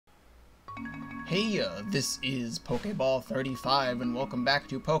Hey, this is Pokeball 35, and welcome back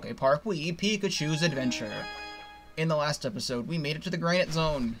to PokéPark Wii, Pikachu's Adventure. In the last episode, we made it to the Granite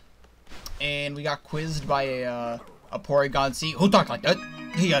Zone, and we got quizzed by a Porygon C. Who talked like that?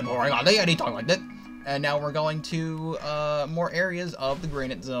 He had Porygon, he talked like that. And now we're going to, more areas of the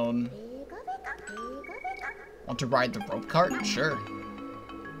Granite Zone. Want to ride the rope cart? Sure.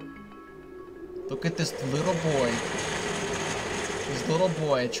 Look at this little boy. This little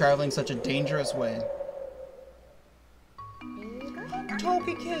boy traveling such a dangerous way.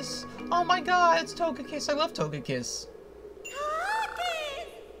 Togekiss! Oh my god, it's Togekiss! I love Togekiss!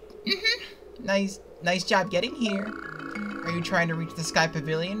 Nice job getting here. Are you trying to reach the Sky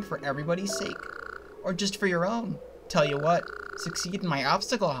Pavilion for everybody's sake? Or just for your own? Tell you what, succeed in my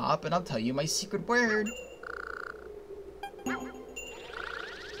obstacle hop and I'll tell you my secret word.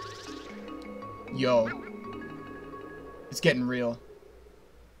 Yo. It's getting real.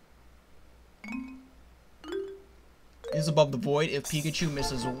 Is above the void. If Pikachu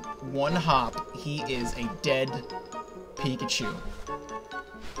misses one hop, he is a dead Pikachu.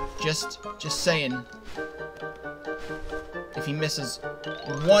 Just saying. If he misses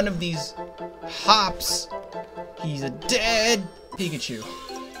one of these hops, he's a dead Pikachu.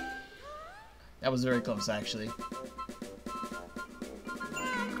 That was very close, actually.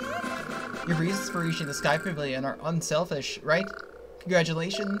 Your reasons for reaching the Sky Pavilion are unselfish, right?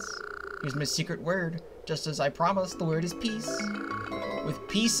 Congratulations. Here's my secret word. Just as I promised, the word is peace. With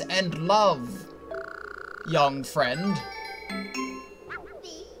peace and love, young friend.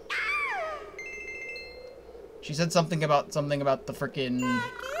 She said something about the frickin'...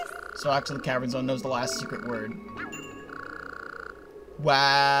 So actually the Cavern Zone knows the last secret word.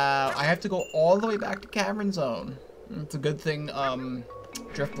 Wow, I have to go all the way back to Cavern Zone. It's a good thing,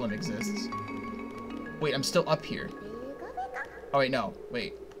 Drifblim exists. Wait, I'm still up here. Oh wait, no,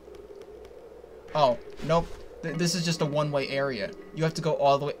 wait. Oh, nope. This is just a one-way area. You have to go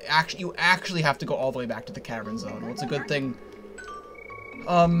all the way... you actually have to go all the way back to the Cavern Zone. Well, it's a good thing...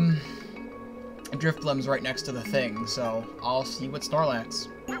 Drifblim's right next to the thing, so I'll see what Snorlax.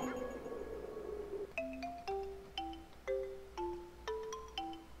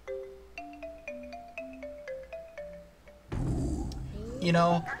 You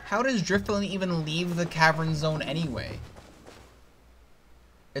know, how does Drifblim even leave the Cavern Zone anyway?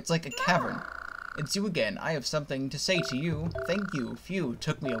 It's like a cavern. It's you again. I have something to say to you. Thank you. Phew,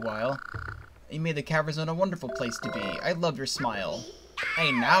 took me a while. You made the Cavern Zone a wonderful place to be. I love your smile.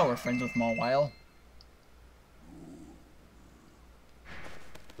 Hey, now we're friends with Mawile.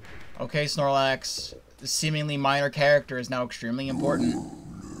 Okay, Snorlax. The seemingly minor character is now extremely important.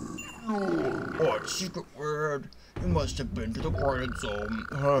 Oh, secret word. You must have been to the Granite Zone.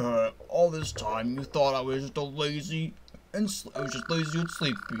 All this time you thought I was just lazy and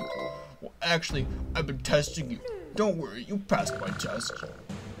sleepy. Well, actually, I've been testing you. Don't worry, you passed my test.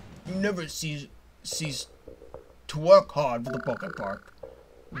 You never cease to work hard for the PokéPark.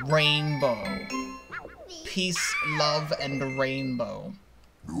 Rainbow. Peace, love, and rainbow.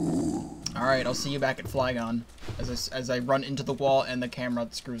 Alright, I'll see you back at Flygon as I run into the wall and the camera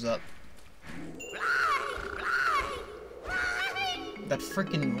screws up. That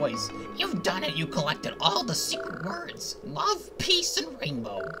freaking voice. You've done it! You collected all the secret words. Love, peace, and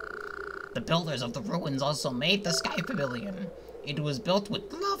rainbow. The builders of the ruins also made the Sky Pavilion. It was built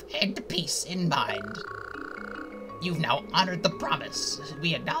with love and peace in mind. You've now honored the promise.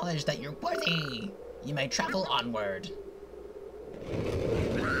 We acknowledge that you're worthy. You may travel onward.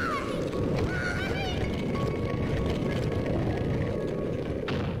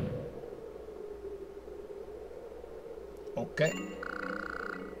 Okay.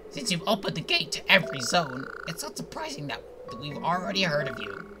 Since you've opened the gate to every zone, it's not surprising that we've already heard of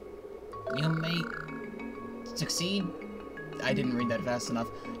you. You may succeed. I didn't read that fast enough.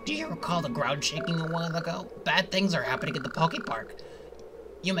 Do you recall the ground shaking a while ago? Bad things are happening at the PokéPark.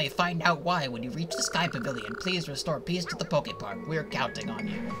 You may find out why when you reach the Sky Pavilion. Please restore peace to the PokéPark. We're counting on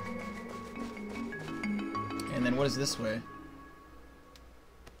you. And then what is this way?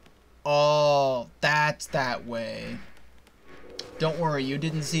 Oh, that's that way. Don't worry, you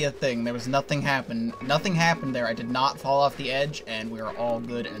didn't see a thing. There was nothing happened. Nothing happened there. I did not fall off the edge, and we are all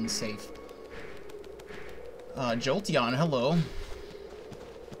good and safe. Jolteon, hello.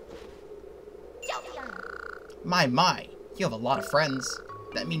 Jolteon. My, you have a lot of friends.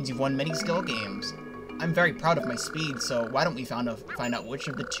 That means you've won many skill games. I'm very proud of my speed, so why don't we find out which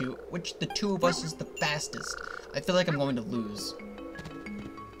the two of us is the fastest. I feel like I'm going to lose.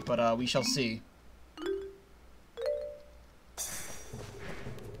 But, we shall see.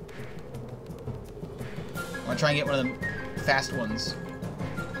 I'm gonna try and get one of the fast ones.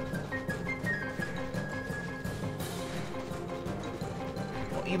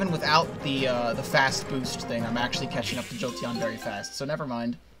 even without the fast boost thing, I'm actually catching up to Jolteon very fast, so never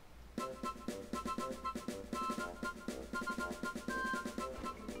mind.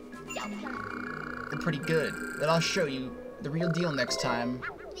 They're pretty good, but I'll show you the real deal next time.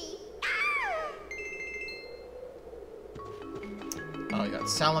 Oh, we got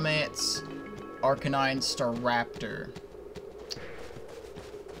Salamence, Arcanine, Staraptor.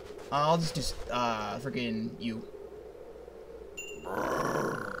 I'll just do, friggin' you.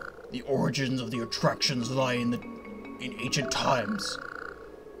 The origins of the attractions lie in ancient times.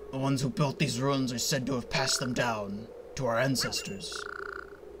 The ones who built these ruins are said to have passed them down to our ancestors.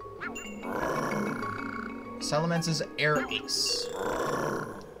 Salamence's Air Ace.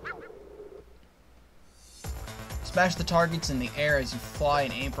 Smash the targets in the air as you fly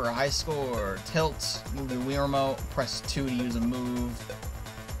and aim for a high score or tilt. Move your Wii remote. Press 2 to use a move.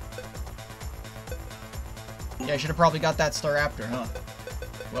 Yeah, I should have probably got that Staraptor, huh?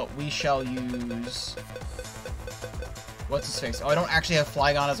 Well, we shall use... What's his face? Oh, I don't actually have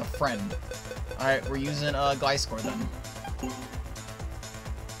Flygon as a friend. Alright, we're using Gliscor then.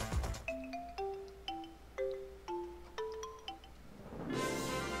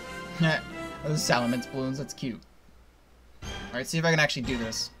 Those Salamence balloons, that's cute. Alright, see if I can actually do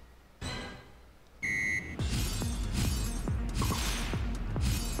this.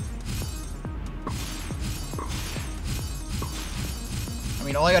 I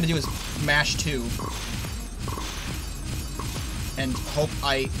mean, all I gotta do is mash 2. And hope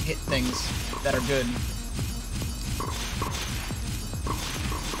I hit things that are good.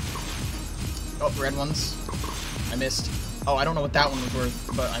 Oh, red ones. I missed. Oh, I don't know what that one was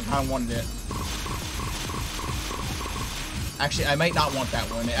worth, but I kind of wanted it. Actually, I might not want that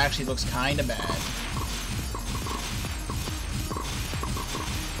one. It actually looks kind of bad.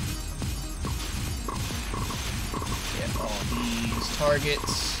 Get all these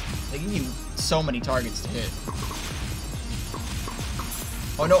targets. They give you so many targets to hit.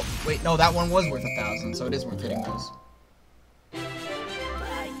 Oh no, wait, no, that one was worth 1,000, so it is worth hitting those.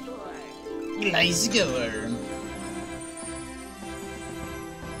 Gliscor.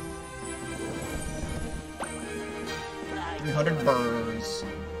 300 burrs.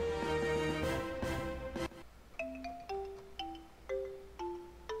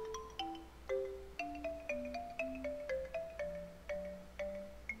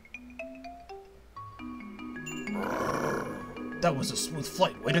 That was a smooth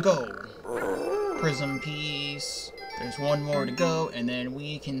flight. Way to go. Prism piece. There's one more to go, and then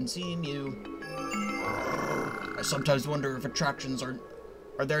we can see Mew. I sometimes wonder if attractions are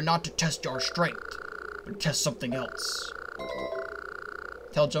there not to test your strength, but test something else.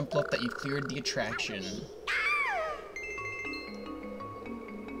 Tell Jumpluff that you've cleared the attraction.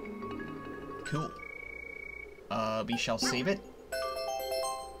 Cool. We shall save it.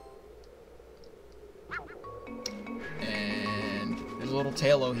 And there's a little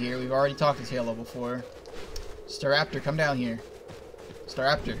Tailo here. We've already talked to Tailo before. Staraptor, come down here.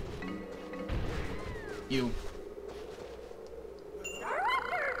 Staraptor. You.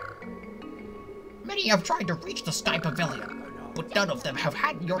 Many have tried to reach the Sky Pavilion, but none of them have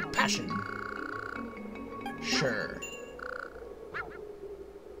had your passion. Sure.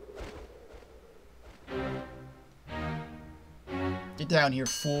 Get down here,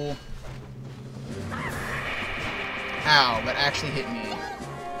 fool. Ow, that actually hit me.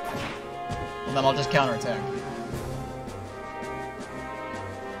 Well, then I'll just counterattack.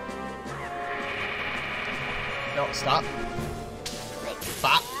 No, stop.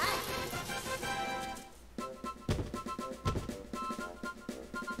 Stop.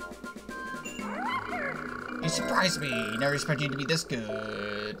 You surprised me. Never expected you to be this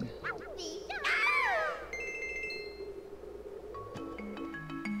good.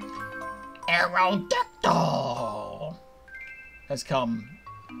 Aerodactyl has come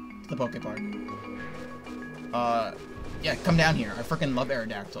to the PokéPark. Yeah, come down here. I freaking love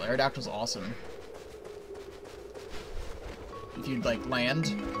Aerodactyl. Aerodactyl's awesome. If you'd like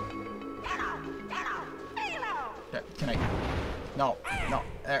land. Can I? No, no.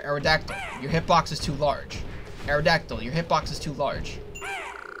 Aerodactyl, your hitbox is too large. Aerodactyl, your hitbox is too large.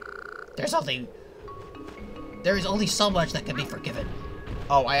 There is only so much that can be forgiven.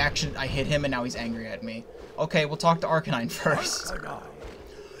 Oh, I hit him and now he's angry at me. Okay, we'll talk to Arcanine first.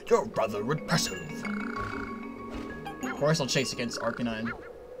 You're rather impressive. Of course I'll chase against Arcanine.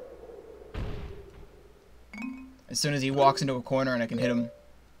 As soon as he walks into a corner and I can hit him.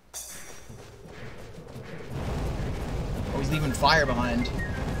 Oh, he's leaving fire behind.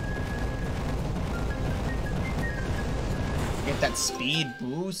 Get that speed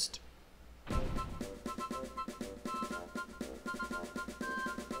boost.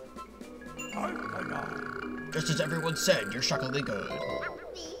 Just as everyone said, you're shockingly good.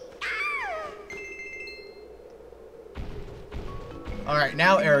 Alright,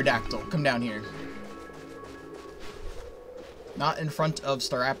 now Aerodactyl, come down here. Not in front of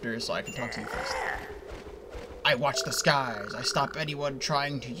Staraptor, so I can talk to you first. I watch the skies. I stop anyone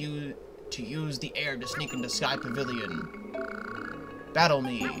trying to use the air to sneak into Sky Pavilion. Battle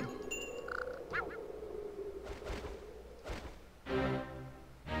me.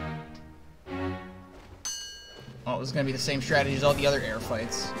 Oh, this is gonna be the same strategy as all the other air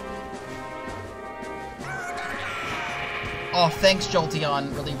fights. Oh, thanks,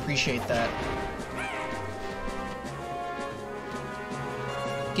 Jolteon. Really appreciate that.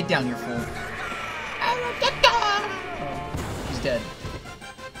 Get down here, fool. He's dead.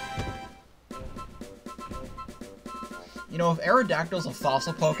 You know, if Aerodactyl's a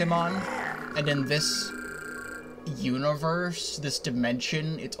fossil Pokemon, and in this universe, this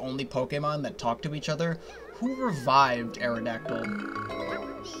dimension, it's only Pokemon that talk to each other, who revived Aerodactyl?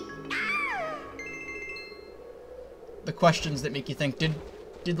 The questions that make you think,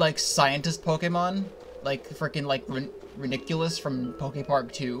 did like scientist Pokemon, like freaking like Reniculus from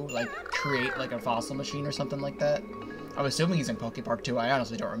PokéPark 2, like create like a fossil machine or something like that? I'm assuming he's in PokéPark 2, I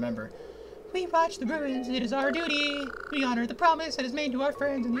honestly don't remember. We watch the ruins, it is our duty. We honor the promise that is made to our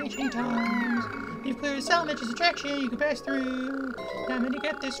friends in the ancient times. You've cleared Salamage's attraction, you can pass through. Not many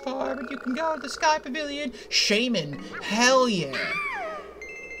get this far, but you can go to the Sky Pavilion. Shaman, hell yeah!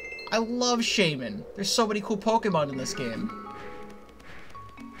 I love Shaman. There's so many cool Pokemon in this game.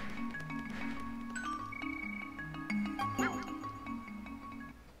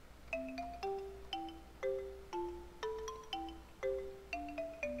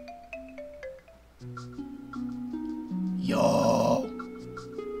 Yo!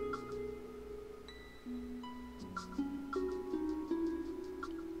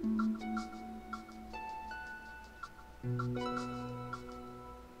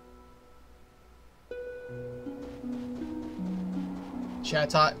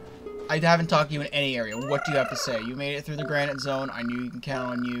 Chatot, I haven't talked to you in any area. What do you have to say? You made it through the Granite Zone. I knew you can count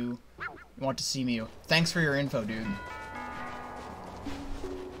on you. You want to see me. Thanks for your info, dude.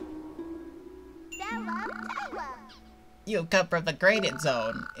 You come from the Granite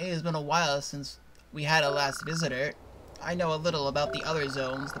Zone. It has been a while since we had a last visitor. I know a little about the other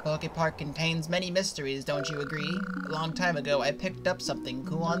zones. The PokéPark contains many mysteries, don't you agree? A long time ago, I picked up something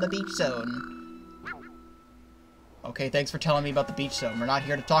cool on the beach zone. Okay, thanks for telling me about the beach zone. We're not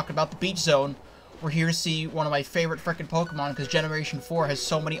here to talk about the beach zone. We're here to see one of my favorite frickin' Pokemon because Generation 4 has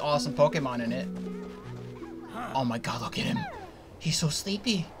so many awesome Pokemon in it. Oh my god, look at him. He's so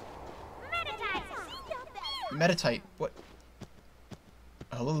sleepy. Meditite. What?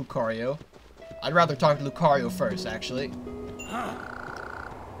 Hello, Lucario. I'd rather talk to Lucario first, actually.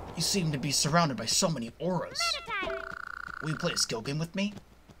 You seem to be surrounded by so many auras. Will you play a skill game with me?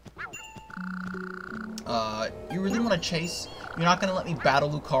 You really want to chase? You're not gonna let me battle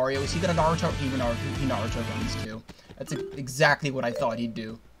Lucario? Is he gonna Naruto? He Naruto runs too. That's exactly what I thought he'd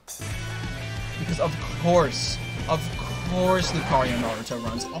do. Because of course Lucario Naruto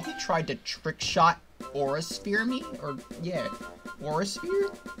runs. Oh, he tried to trick shot Aura Sphere me? Or, yeah, Aura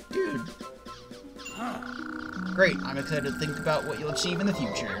Sphere? Dude. Great, I'm excited to think about what you'll achieve in the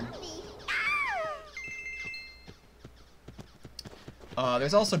future.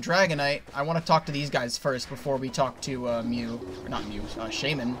 There's also Dragonite. I want to talk to these guys first before we talk to, Mew. Or not Mew,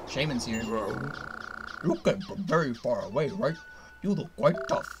 Shaman. Shaman's here. You came from very far away, right? You look quite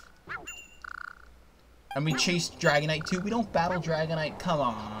tough. And we chased Dragonite too. We don't battle Dragonite. Come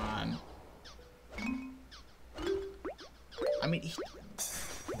on. I mean,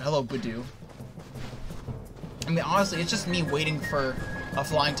 hello, Badoo. I mean, honestly, it's just me waiting for a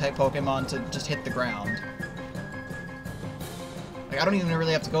flying-type Pokemon to just hit the ground. Like, I don't even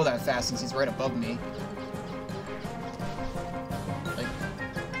really have to go that fast since he's right above me. Like...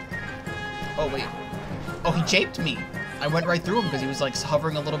 Oh, wait. Oh, he japed me! I went right through him because he was, like,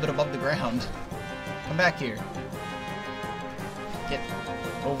 hovering a little bit above the ground. Come back here. Get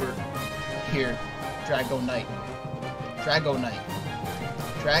over here. Dragonite. Dragonite.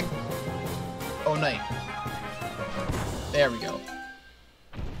 Dragonite. There we go.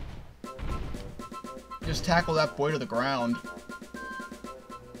 Just tackle that boy to the ground.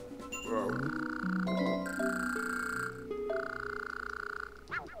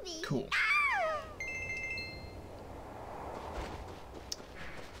 Cool.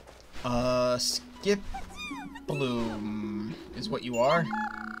 Skip Bloom is what you are.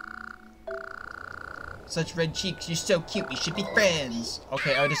 Such red cheeks, you're so cute, we should be friends.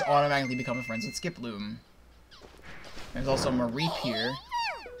 Okay, I just automatically become friends with Skip Bloom. There's also Mareep here.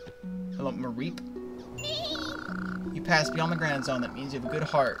 Hello, Mareep. You passed beyond the granite zone. That means you have a good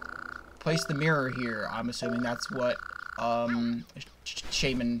heart. Place the mirror here. I'm assuming that's what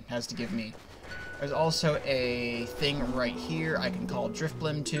Shaman has to give me. There's also a thing right here I can call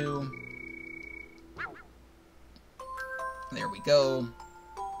Driftblim to. There we go.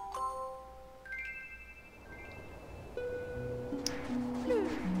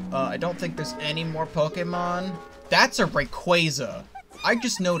 I don't think there's any more Pokemon. That's a Rayquaza. I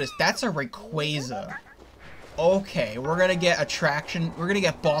just noticed that's a Rayquaza. Okay, we're gonna get attraction. We're gonna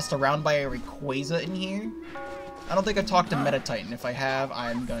get bossed around by a Rayquaza in here. I don't think I've talked to Metatitan. If I have,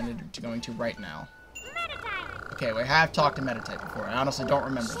 I'm going to right now. Okay, we have talked to Metatitan before. I honestly don't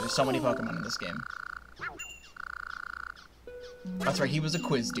remember. There's so many Pokemon in this game. That's right, he was a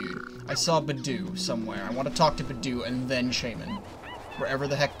quiz dude. I saw Badoo somewhere. I want to talk to Badoo and then Shaman. Wherever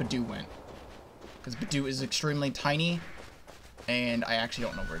the heck Badoo went. Because Badoo is extremely tiny, and I actually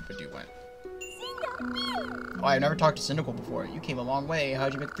don't know where Badoo went. Oh, I've never talked to Cyndaquil before. You came a long way.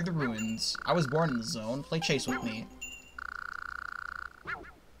 How'd you make it through the ruins? I was born in the zone. Play chase with me.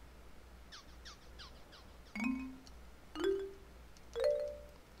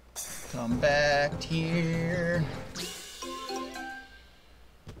 Come back here.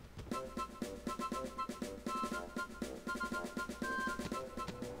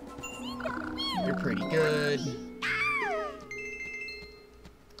 You're pretty good.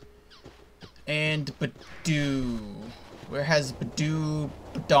 And Badoo. Where has Badoo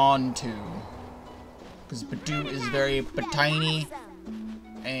gone to? Because Badoo is very tiny,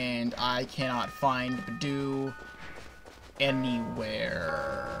 and I cannot find Badoo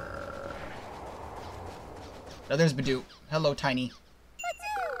anywhere. Oh, there's Badoo. Hello, tiny.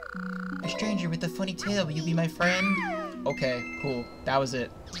 A stranger with a funny tail. Will you be my friend? Okay, cool. That was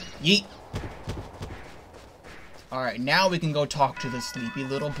it. Yeet. Alright, now we can go talk to the sleepy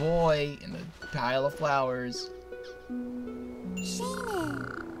little boy in the pile of flowers.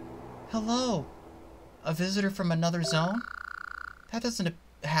 Hello. A visitor from another zone? That doesn't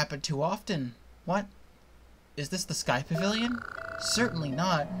happen too often. What? Is this the Sky Pavilion? Certainly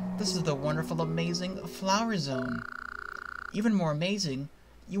not. This is the wonderful, amazing Flower Zone. Even more amazing,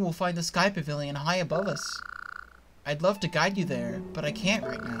 you will find the Sky Pavilion high above us. I'd love to guide you there, but I can't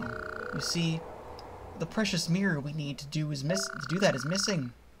right now. You see, the precious mirror we need to do is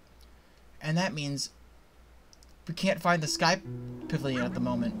missing. And that means we can't find the Sky Pavilion at the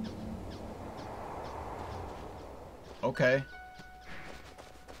moment. Okay.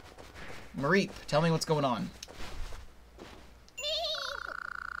 Mareep, tell me what's going on.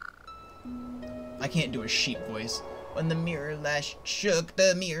 I can't do a sheep voice. When the mirror last shook,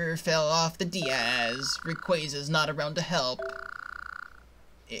 the mirror fell off the Diaz. Rayquaza's not around to help.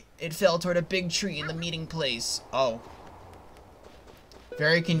 It fell toward a big tree in the meeting place. Oh.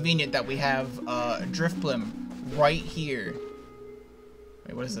 Very convenient that we have Driftblim right here.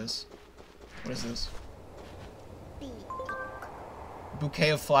 Wait, what is this? What is this? Bouquet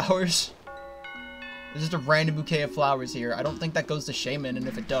of flowers? There's just a random bouquet of flowers here. I don't think that goes to Shaman, and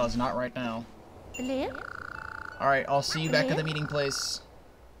if it does, not right now. Alright, I'll see you back at the meeting place.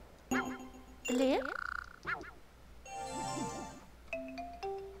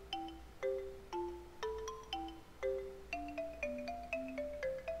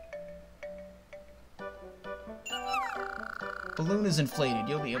 Balloon is inflated.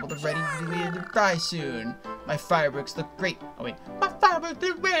 You'll be able to fly soon. My fireworks look great. Oh wait. My fireworks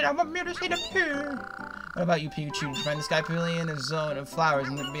look great. I want me to see them here. What about you, Pikachu? Did you find the Sky Pavilion? There's a zone of flowers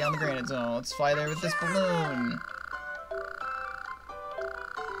and then beyond the granite zone. Let's fly there with this balloon.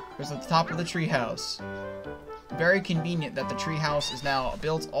 There's at the top of the treehouse. Very convenient that the treehouse is now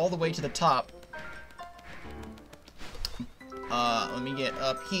built all the way to the top. Let me get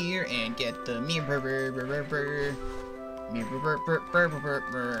up here and get the mirror.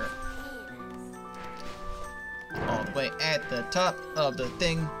 All the way at the top of the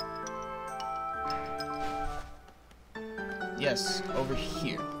thing. Yes, over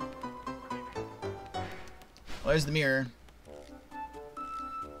here. Well, there's the mirror.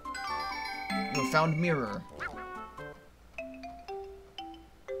 You have found mirror.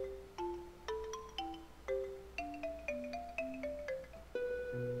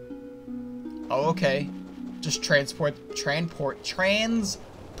 Oh, okay. Just transports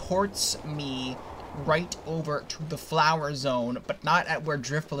me right over to the flower zone, but not at where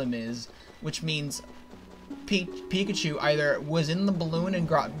Drifblim is, which means Pikachu either was in the balloon and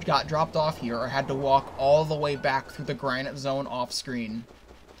got dropped off here, or had to walk all the way back through the granite zone off screen.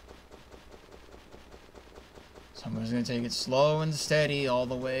 So I'm just gonna take it slow and steady all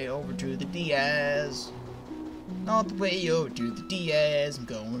the way over to the Diaz. All the way over to the Diaz. I'm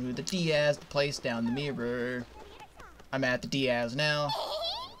going to the Diaz to place down the mirror. I'm at the Diaz now.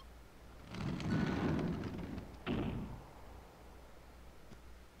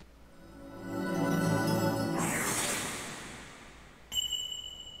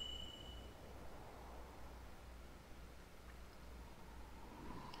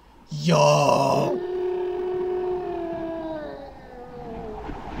 Yo!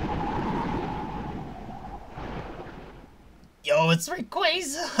 Yo, it's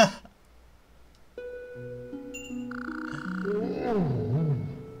Rayquaza!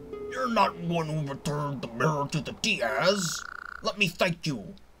 You're not one who returned the mirror to the Diaz. Let me thank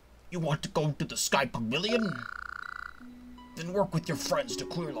you. You want to go to the Sky Pavilion? Then work with your friends to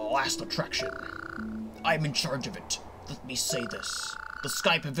clear the last attraction. I'm in charge of it. Let me say this. The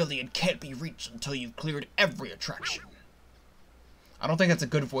Sky Pavilion can't be reached until you've cleared every attraction. I don't think that's a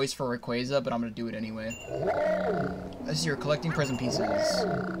good voice for Rayquaza, but I'm gonna do it anyway. I see you're collecting present pieces.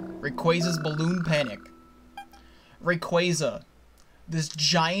 Rayquaza's Balloon Panic. Rayquaza, this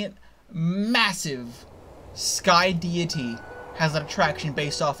giant, massive sky deity, has an attraction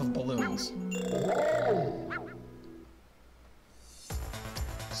based off of balloons.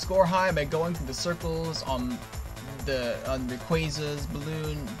 Score high by going through the circles on Rayquaza's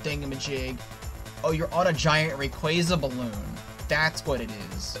balloon thingamajig. Oh, you're on a giant Rayquaza balloon. That's what it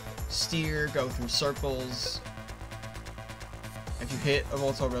is. Steer, go through circles. If you hit a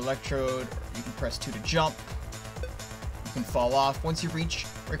Voltorb Electrode, you can press 2 to jump. You can fall off. Once you reach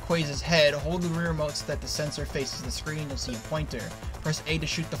Rayquaza's head, hold the rear remote so that the sensor faces the screen. You'll see a pointer. Press A to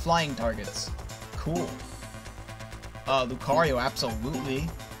shoot the flying targets. Cool. Lucario, absolutely.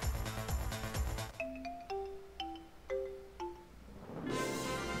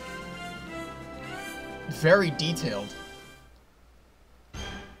 Very detailed.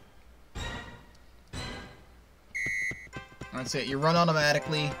 That's it. You run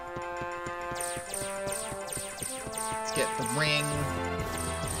automatically. Let's get the ring.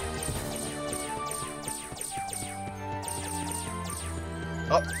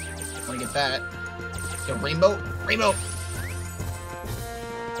 Oh, wanna get that. Yo, rainbow? Rainbow!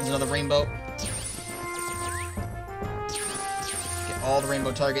 There's another rainbow. Get all the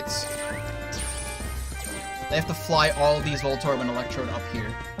rainbow targets. They have to fly all of these Voltorb and Electrode up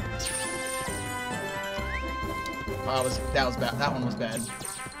here. Oh, that was bad. That one was bad.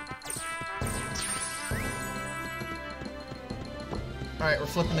 Alright, we're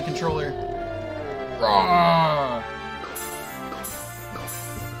flipping the controller. Rawr!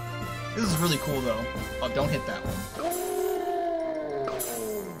 This is really cool, though. Oh, don't hit that one.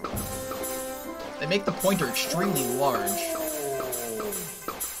 They make the pointer extremely large.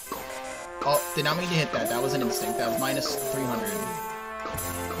 Oh, did not mean to hit that. That was an instinct. That was minus 300.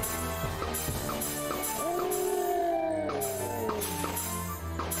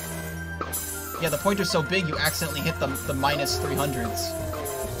 Yeah, the pointer's so big you accidentally hit the minus 300s.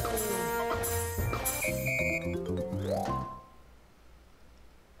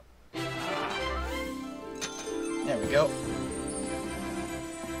 There we go.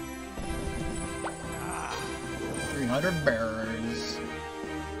 300 bears.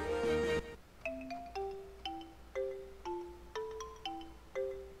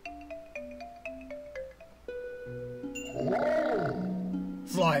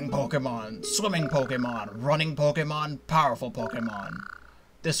 Flying Pokemon, swimming Pokemon, running Pokemon, powerful Pokemon.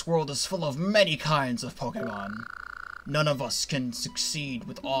 This world is full of many kinds of Pokemon. None of us can succeed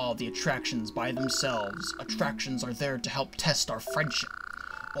with all the attractions by themselves. Attractions are there to help test our friendship.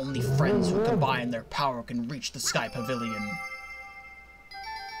 Only friends who combine their power can reach the Sky Pavilion.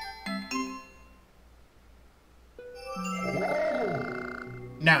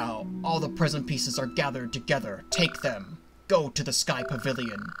 Now, all the present pieces are gathered together. Take them. Go to the Sky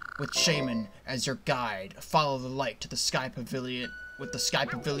Pavilion with Shaman as your guide. Follow the light to the Sky Pavilion with the Sky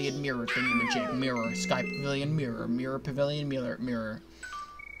Pavilion mirror thingamajig. Mirror, Sky Pavilion mirror, mirror pavilion mirror, mirror.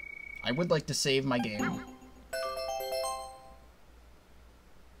 I would like to save my game.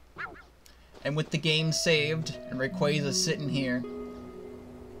 And with the game saved, and Rayquaza sitting here,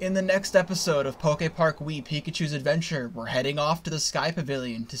 in the next episode of PokéPark Wii Pikachu's Adventure, we're heading off to the Sky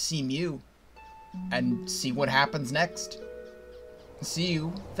Pavilion to see Mew. And see what happens next. See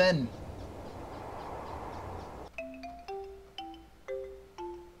you then.